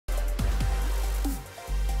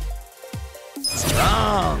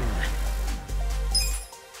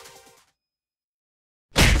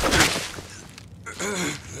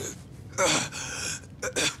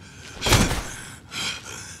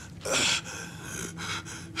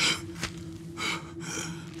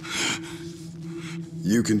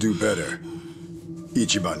You can do better.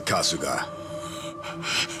 Ichiban Kasuga.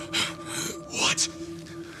 What?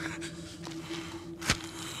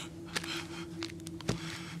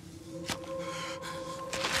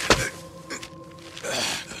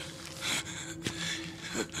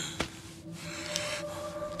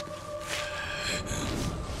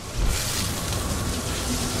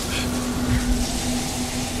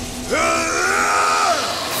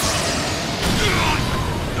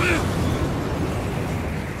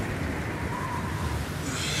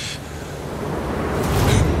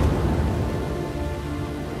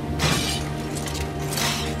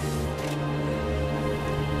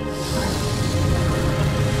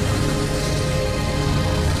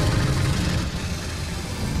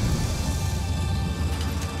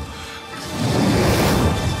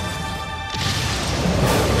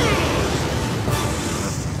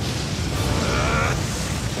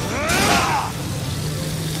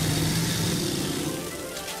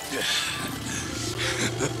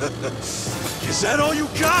 Is that all you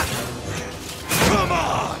got? Come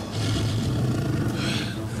on!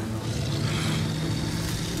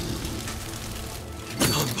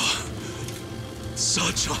 Namba...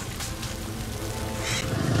 Sacha...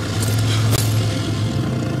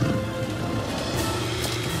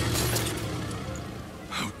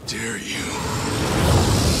 How dare you?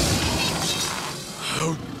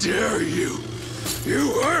 How dare you?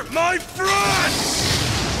 You hurt my friends!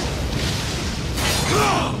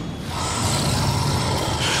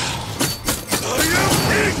 I am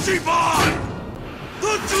Ichiban!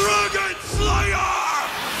 The Dragon Slayer!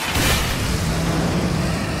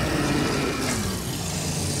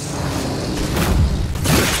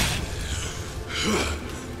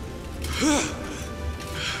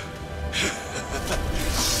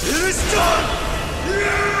 It is done!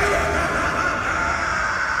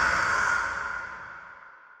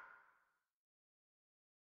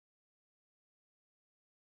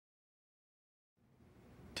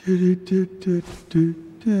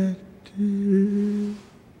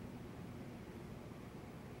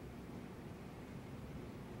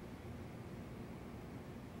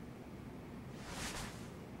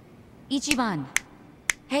 Ichiban!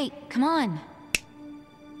 Hey, come on!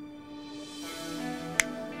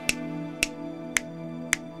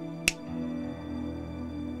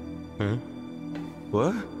 Huh?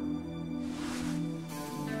 What?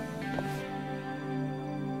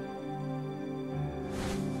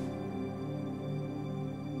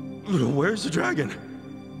 Where's the dragon?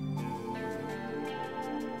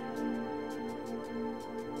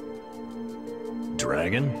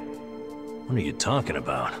 Dragon? What are you talking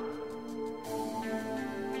about?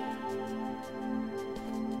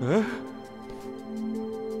 Huh?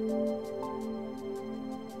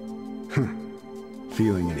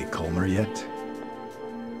 Feeling any calmer yet?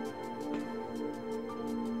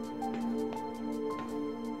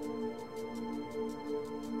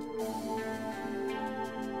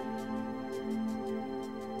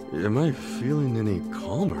 Am I feeling any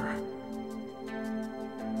calmer?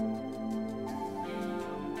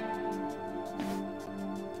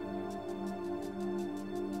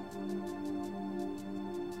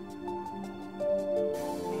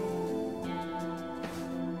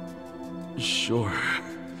 Sure.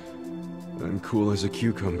 I'm cool as a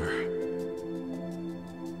cucumber.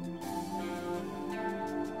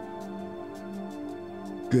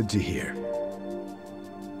 Good to hear.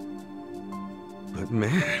 But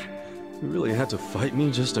man, you really had to fight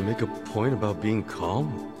me just to make a point about being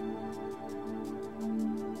calm?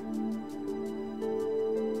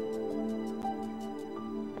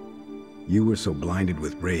 You were so blinded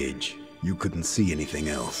with rage, you couldn't see anything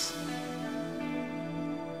else.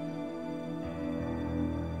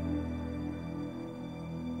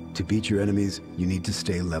 To beat your enemies, you need to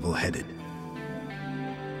stay level-headed.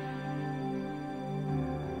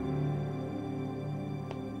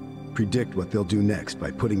 Predict what they'll do next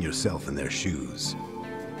by putting yourself in their shoes.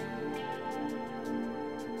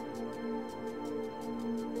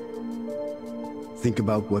 Think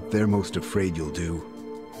about what they're most afraid you'll do,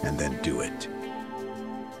 and then do it.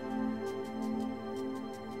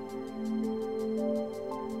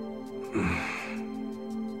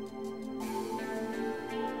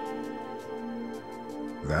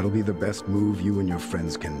 That'll be the best move you and your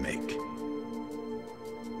friends can make.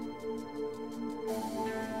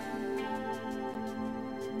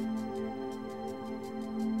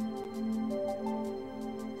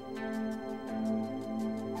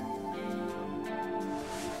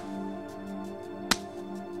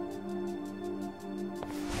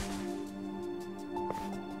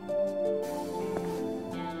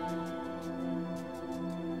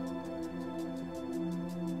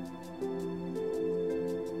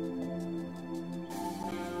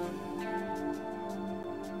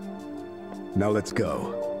 Now let's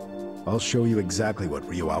go. I'll show you exactly what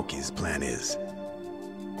Ryuaki's plan is.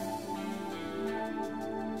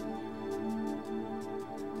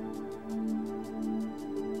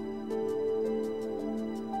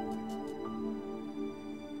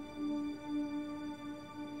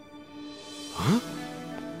 Huh?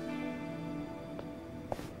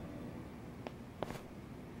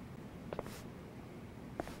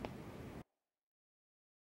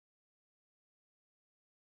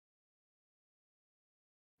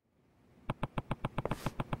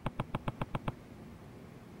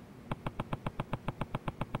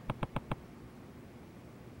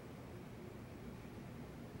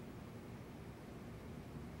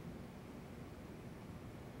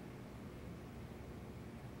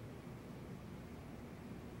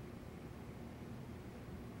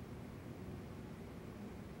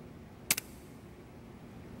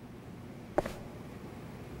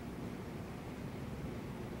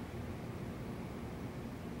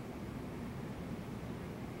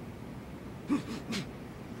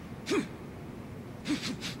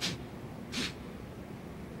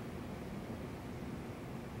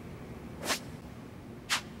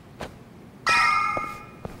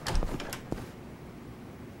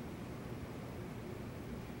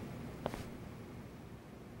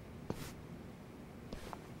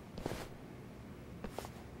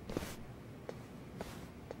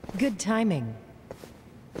 Good timing.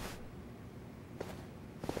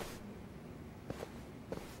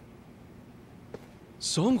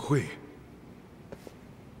 Songhui.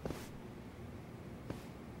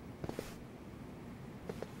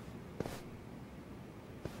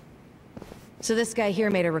 So this guy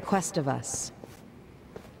here made a request of us.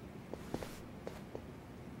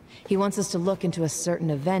 He wants us to look into a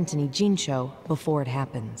certain event in Ijincho before it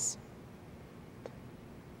happens.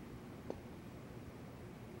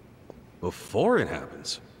 Before it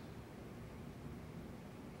happens?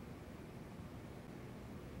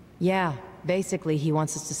 Yeah, basically he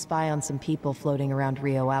wants us to spy on some people floating around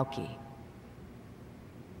Ryuaoki.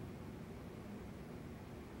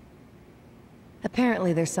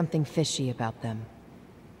 Apparently there's something fishy about them.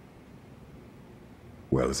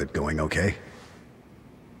 Well, is it going okay?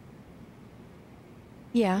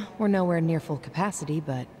 Yeah, we're nowhere near full capacity,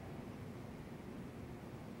 but...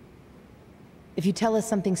 if you tell us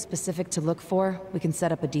something specific to look for, we can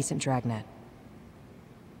set up a decent dragnet.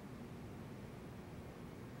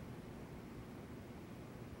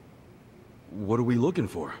 What are we looking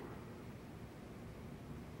for?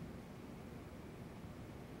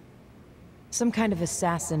 Some kind of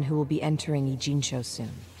assassin who will be entering Ijincho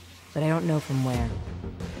soon, but I don't know from where.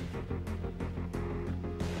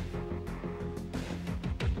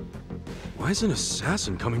 Why is an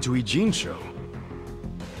assassin coming to Ijincho?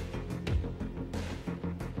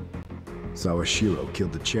 Sawashiro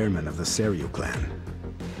killed the chairman of the Seiryu clan,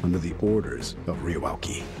 under the orders of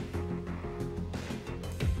Ryuaoki.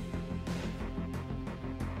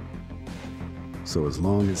 So as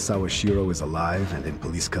long as Sawashiro is alive and in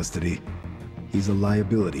police custody, he's a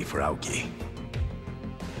liability for Aoki.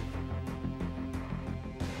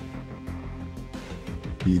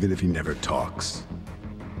 Even if he never talks.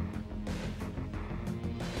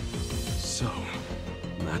 So,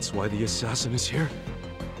 that's why the assassin is here?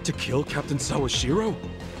 To kill Captain Sawashiro?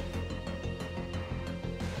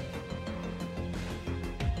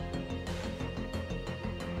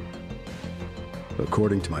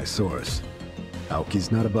 According to my source,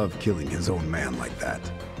 Aoki's not above killing his own man like that.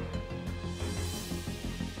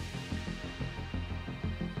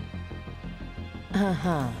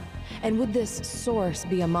 Uh-huh. And would this source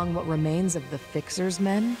be among what remains of the Fixer's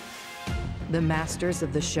men? The masters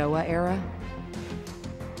of the Showa era?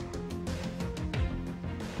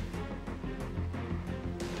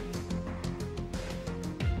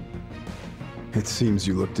 It seems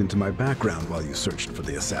you looked into my background while you searched for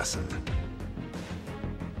the assassin.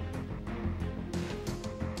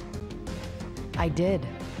 I did.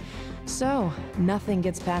 So, nothing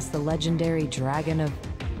gets past the legendary Dragon of...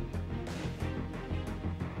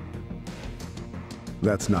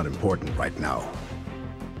 That's not important right now.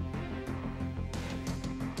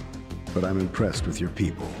 But I'm impressed with your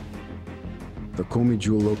people. The Komi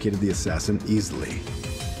Jewel located the assassin easily.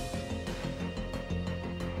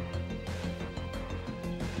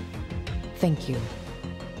 Thank you.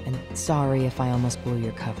 And sorry if I almost blew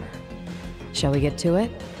your cover. Shall we get to it?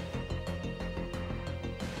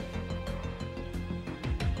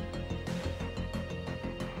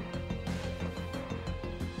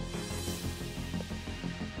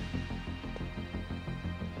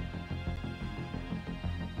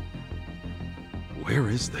 Where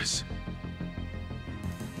is this?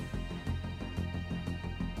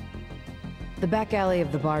 The back alley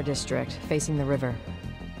of the bar district, facing the river.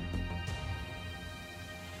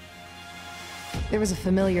 There was a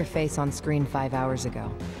familiar face on screen 5 hours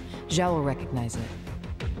ago. Zhao will recognize it.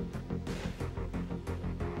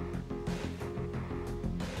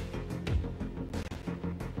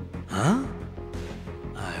 Huh?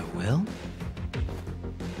 I will?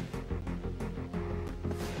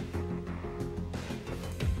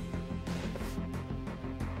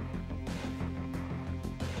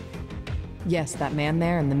 Yes, that man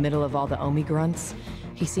there in the middle of all the Omi grunts.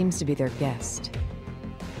 He seems to be their guest.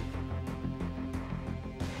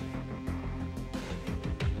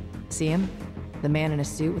 See him? The man in a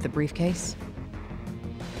suit with a briefcase?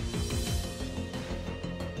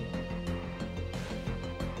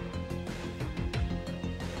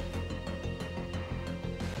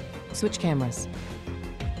 Switch cameras.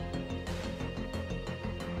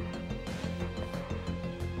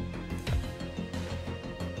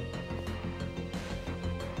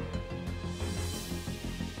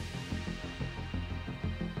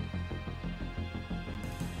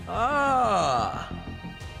 Ah!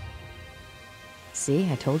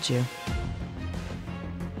 See, I told you.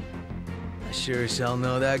 I sure as hell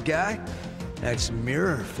know that guy. That's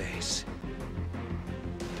Mirror Face.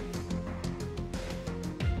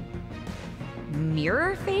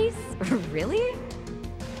 Mirror face? Really?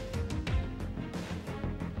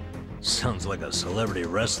 Sounds like a celebrity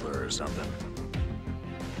wrestler or something.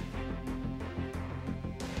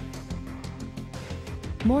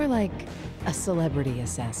 More like a celebrity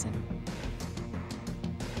assassin.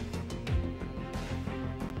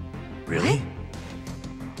 Really?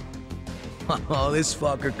 Oh, this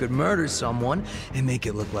fucker could murder someone and make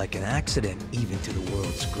it look like an accident, even to the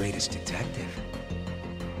world's greatest detective.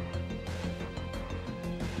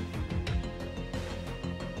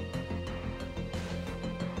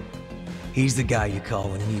 He's the guy you call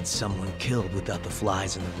when you need someone killed without the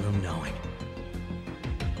flies in the room knowing.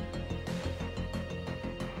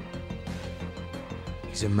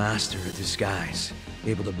 He's a master of disguise,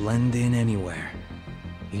 able to blend in anywhere.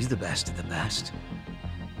 He's the best of the best.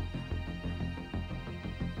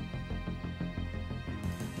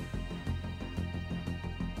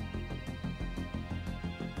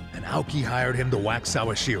 And Aoki hired him to whack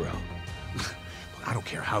Sawashiro. I don't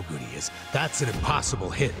care how good he is, that's an impossible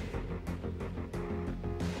hit.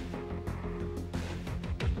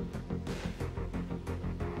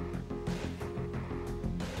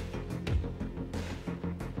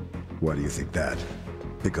 Why do you think that?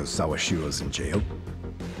 Because Sawashiro's in jail?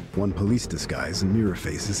 One police disguise and Mirror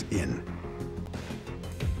Face is in.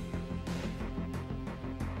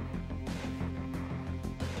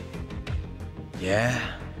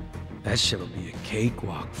 Yeah, that shit'll be a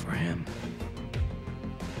cakewalk for him.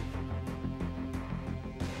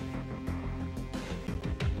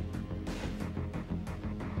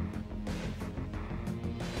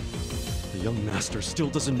 The young master still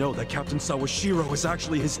doesn't know that Captain Sawashiro is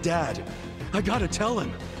actually his dad. I gotta tell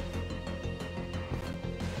him.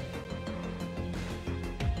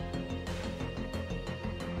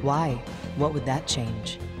 Why? What would that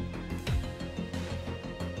change?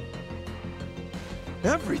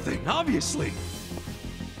 Everything, obviously.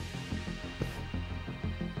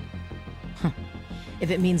 If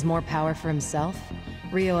it means more power for himself,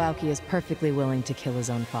 Ryo Aoki is perfectly willing to kill his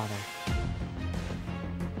own father.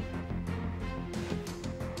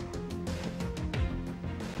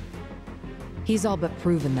 He's all but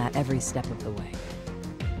proven that every step of the way.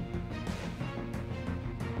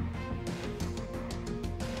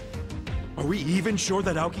 Are we even sure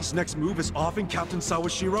that Aoki's next move is offing Captain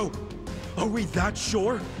Sawashiro? Are we that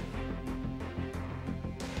sure?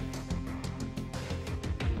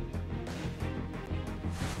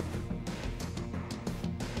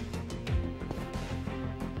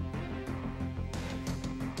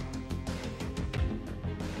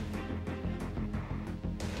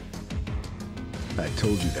 I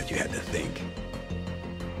told you that you had to think.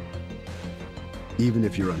 Even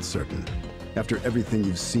if you're uncertain, after everything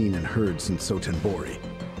you've seen and heard since Sotenbori,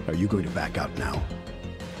 are you going to back out now?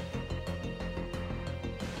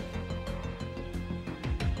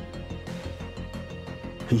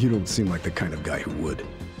 You don't seem like the kind of guy who would.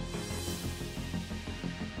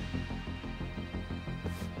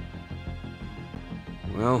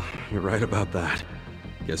 Well, you're right about that.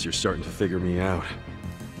 Guess you're starting to figure me out.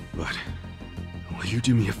 But, will you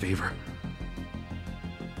do me a favor?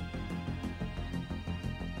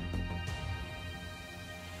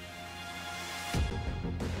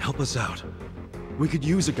 Help us out. We could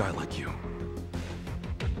use a guy like you.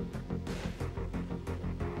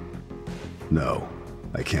 No,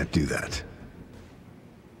 I can't do that.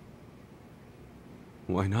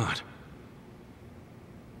 Why not?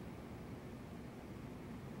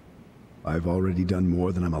 I've already done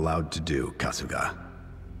more than I'm allowed to do, Kasuga.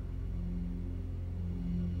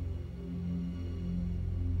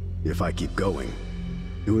 If I keep going,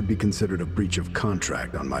 it would be considered a breach of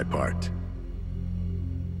contract on my part.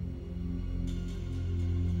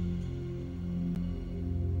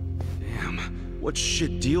 Damn, what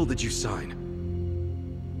shit deal did you sign?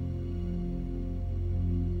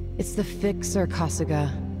 It's the Fixer,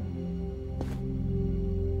 Kasuga.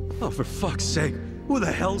 Oh, for fuck's sake, who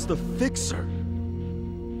the hell's the Fixer?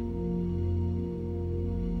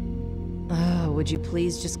 Would you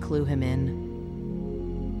please just clue him in?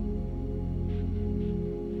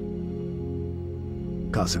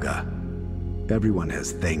 Kasuga, everyone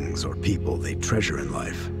has things or people they treasure in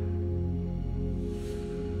life.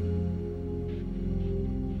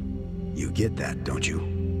 You get that, don't you?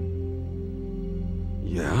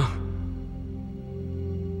 Yeah?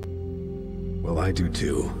 Well, I do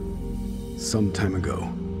too. Some time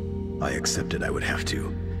ago, I accepted I would have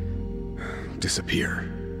to disappear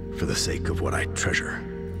for the sake of what I treasure.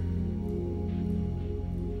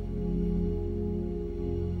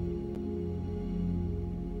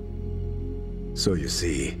 So you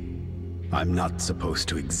see, I'm not supposed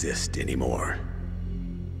to exist anymore.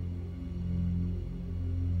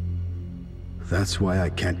 That's why I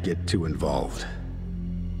can't get too involved.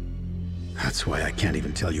 That's why I can't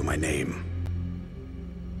even tell you my name.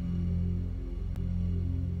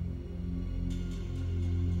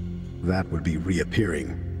 That would be reappearing,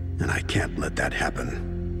 and I can't let that happen.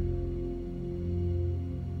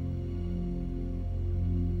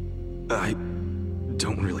 I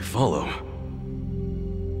don't really follow.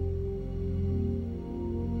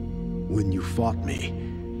 When you fought me,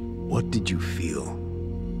 what did you feel?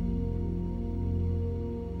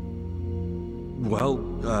 Well,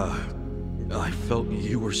 I felt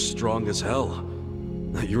you were strong as hell.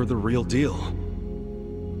 That you're the real deal.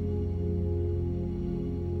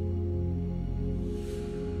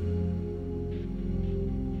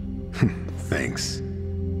 Thanks.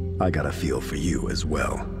 I got a feel for you as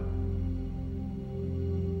well.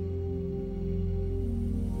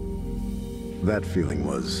 That feeling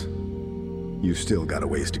was, you still got a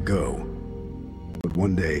ways to go. But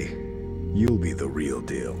one day, you'll be the real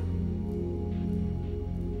deal.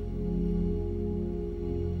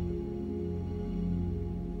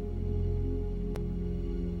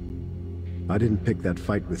 I didn't pick that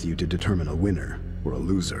fight with you to determine a winner or a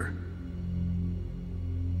loser.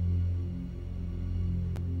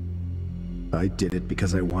 I did it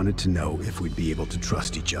because I wanted to know if we'd be able to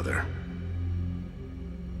trust each other.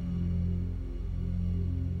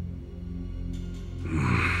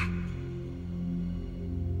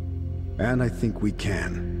 And I think we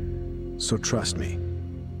can. So trust me.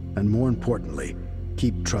 And more importantly,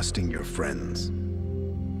 keep trusting your friends.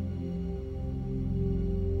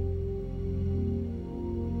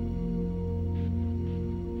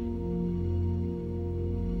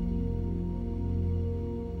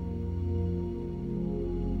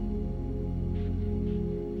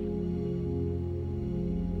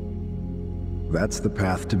 That's the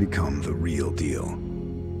path to become the real deal.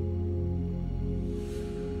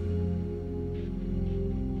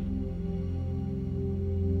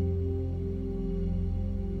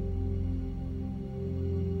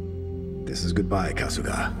 This is goodbye,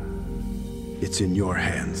 Kasuga. It's in your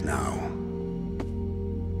hands now.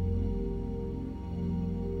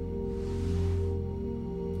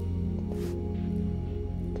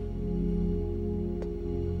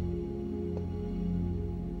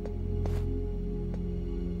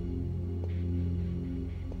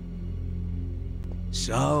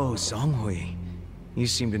 So, Songhui, you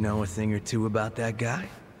seem to know a thing or two about that guy?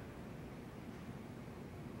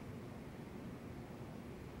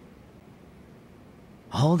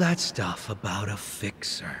 All that stuff about a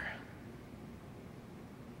fixer.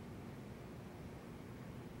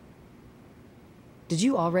 Did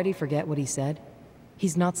you already forget what he said?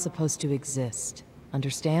 He's not supposed to exist.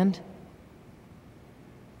 Understand?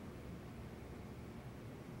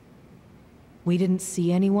 We didn't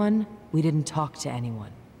see anyone. We didn't talk to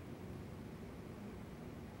anyone.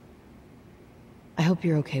 I hope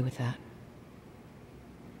you're okay with that.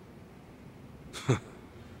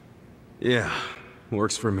 Yeah,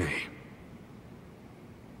 works for me.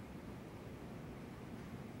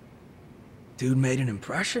 Dude made an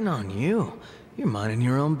impression on you. You're minding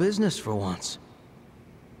your own business for once.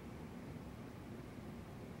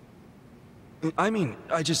 I mean,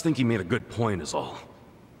 I just think he made a good point is all.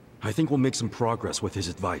 I think we'll make some progress with his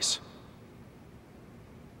advice.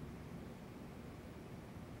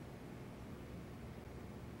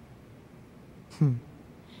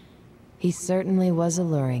 He certainly was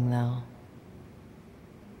alluring, though.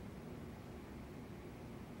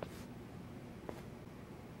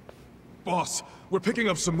 Boss, we're picking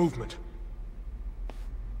up some movement.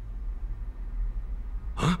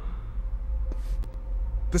 Huh?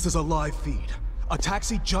 This is a live feed. A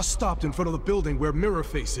taxi just stopped in front of the building where Mirror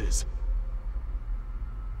Face is.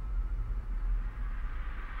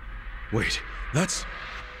 Wait, that's...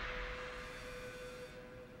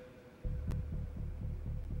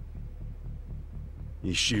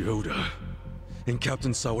 Ishioda. And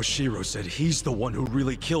Captain Sawashiro said he's the one who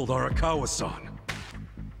really killed Arakawa-san.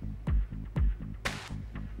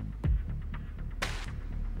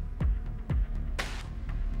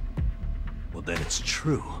 Well, then it's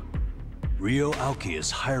true. Ryo Aoki is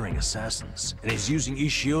hiring assassins, and he's using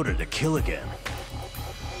Ishioda to kill again.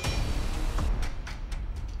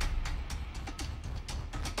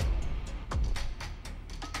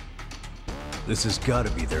 This has got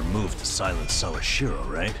to be their move to silence Sawashiro,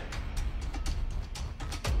 right?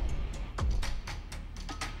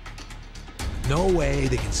 No way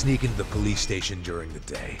they can sneak into the police station during the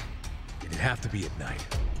day. It'd have to be at night.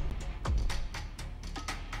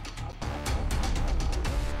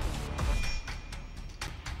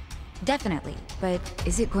 Definitely, but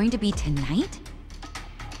is it going to be tonight?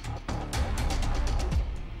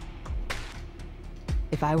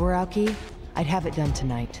 If I were Aoki, I'd have it done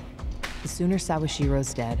tonight. The sooner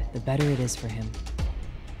Sawashiro's dead, the better it is for him.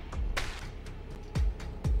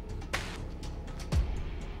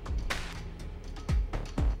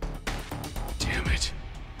 Damn it.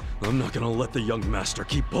 I'm not gonna let the young master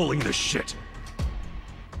keep pulling this shit.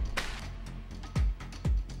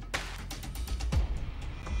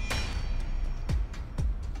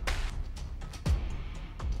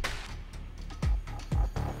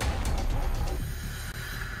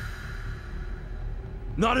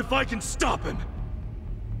 Not if I can stop him!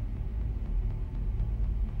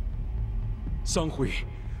 Sunghui,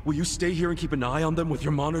 will you stay here and keep an eye on them with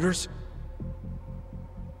your monitors?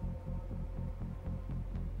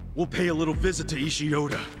 We'll pay a little visit to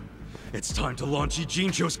Ishioda. It's time to launch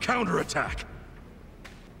Ijincho's counterattack!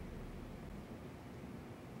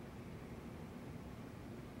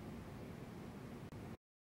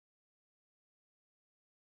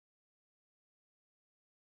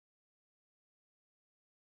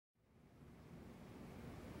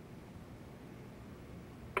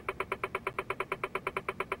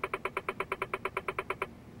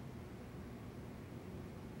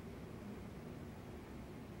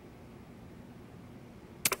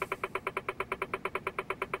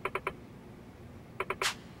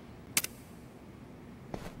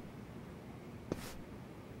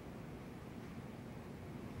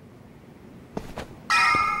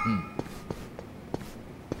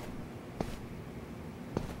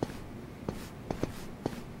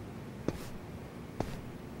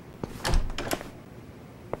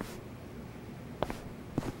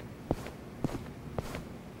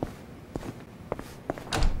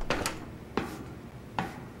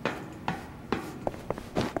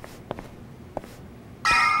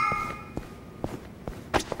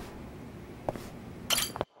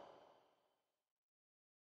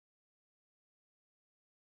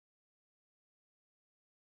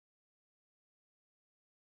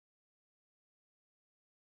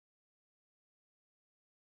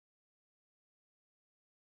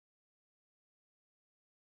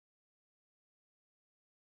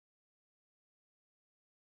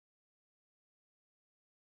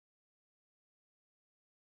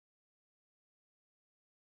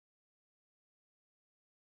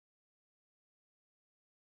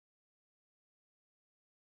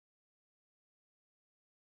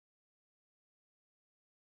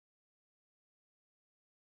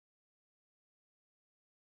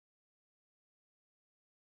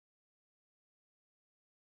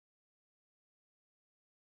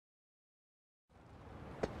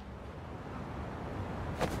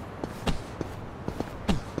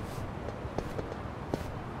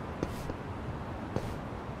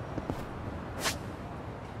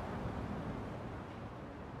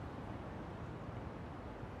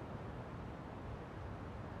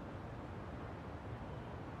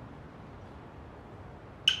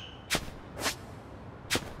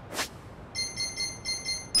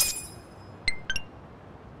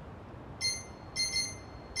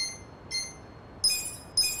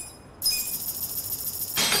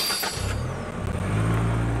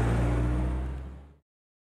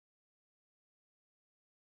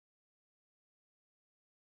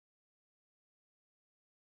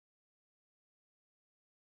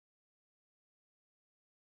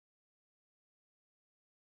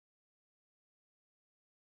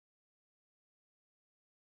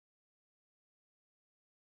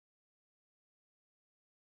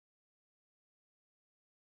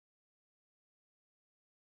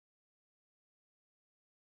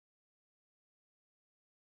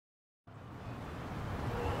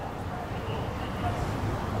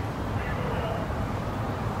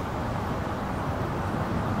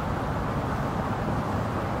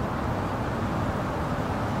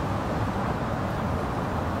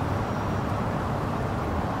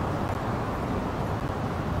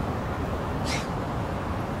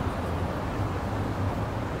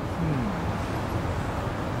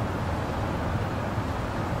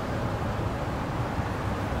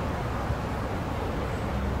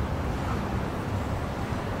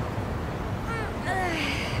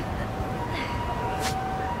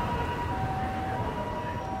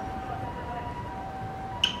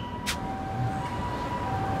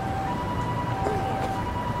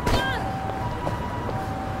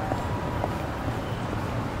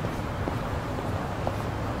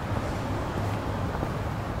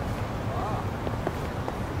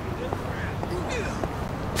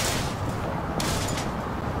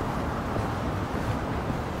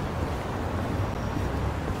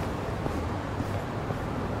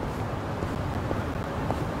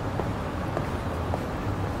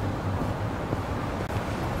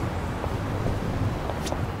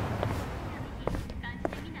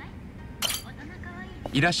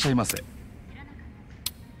 いらっしゃいませ。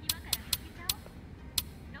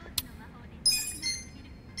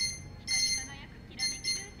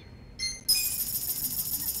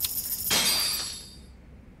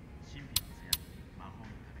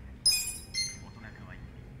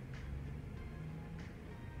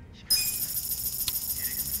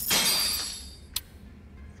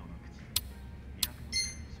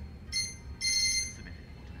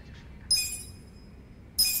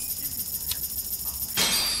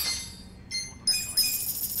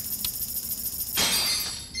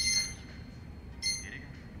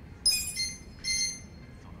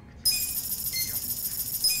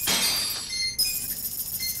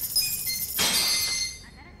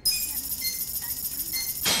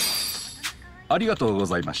ありがとうご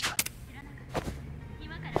ざいました。